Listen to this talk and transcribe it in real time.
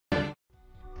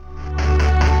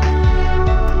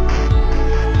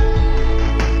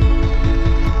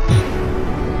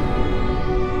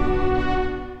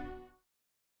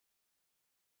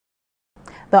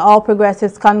The All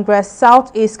Progressives Congress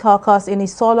Southeast Caucus in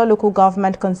Isolo Local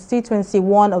Government Constituency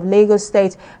 1 of Lagos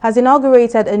State has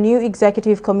inaugurated a new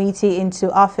executive committee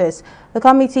into office. The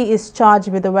committee is charged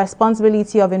with the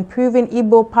responsibility of improving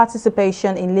Igbo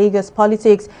participation in Lagos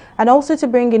politics and also to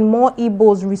bring in more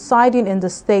Igbos residing in the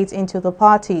state into the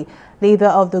party. Leader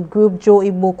of the group, Joe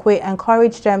Igbokwe,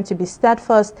 encouraged them to be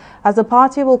steadfast as the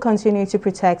party will continue to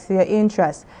protect their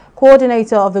interests.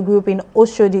 Coordinator of the group in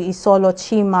Oshodi Isolo,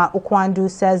 Chima Ukwandu,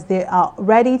 says they are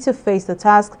ready to face the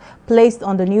task placed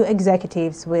on the new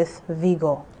executives with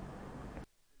vigor.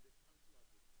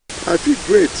 I feel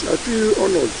great. I feel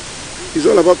honored. It's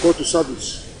all about call to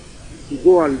service. To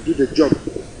go and do the job.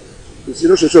 You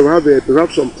know, so we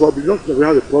have some problem. Not that we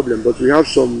have a problem, but we have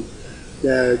some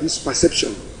this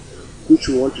perception which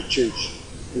we want to change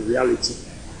in reality.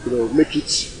 You know, make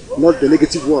it not the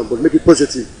negative one, but make it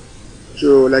positive.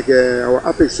 So, like our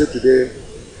APC said today,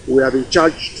 we have been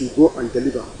charged to go and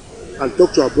deliver and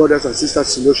talk to our brothers and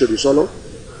sisters in Oshodi Isolo,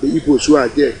 the Igbos who are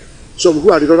there, some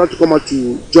who are in order to come out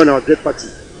to join our great party,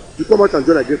 to come out and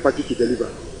join a great party to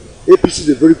deliver. APC is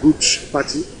a very good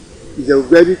party. It's a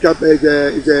very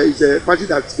it's a party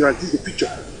that guarantees the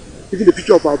future, even the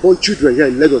future of our born children here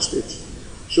in Lagos State.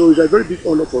 So it's a very big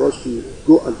honor for us to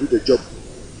go and do the job.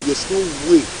 There's no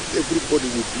way everybody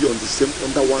will be on the same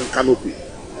under one canopy.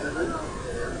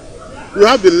 You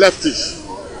have the leftists,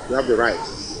 you have the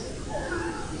rightists.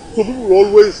 So people will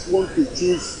always want to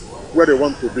choose where they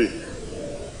want to be.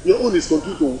 Your own is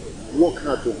continue to work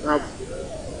hard to have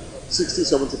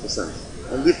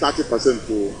 60–70% and leave 30%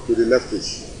 to the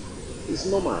leftists. It's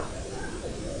normal.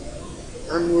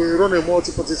 And we run a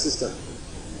multi-party system.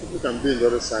 People can be on the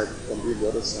other side, can be on the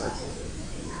other side.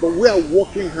 But we are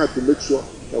working hard to make sure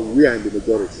that we are in the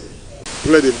majority.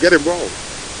 Let them get involved.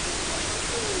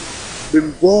 Be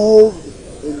involved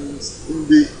in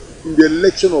the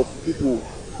election of people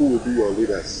who will be your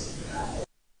leaders.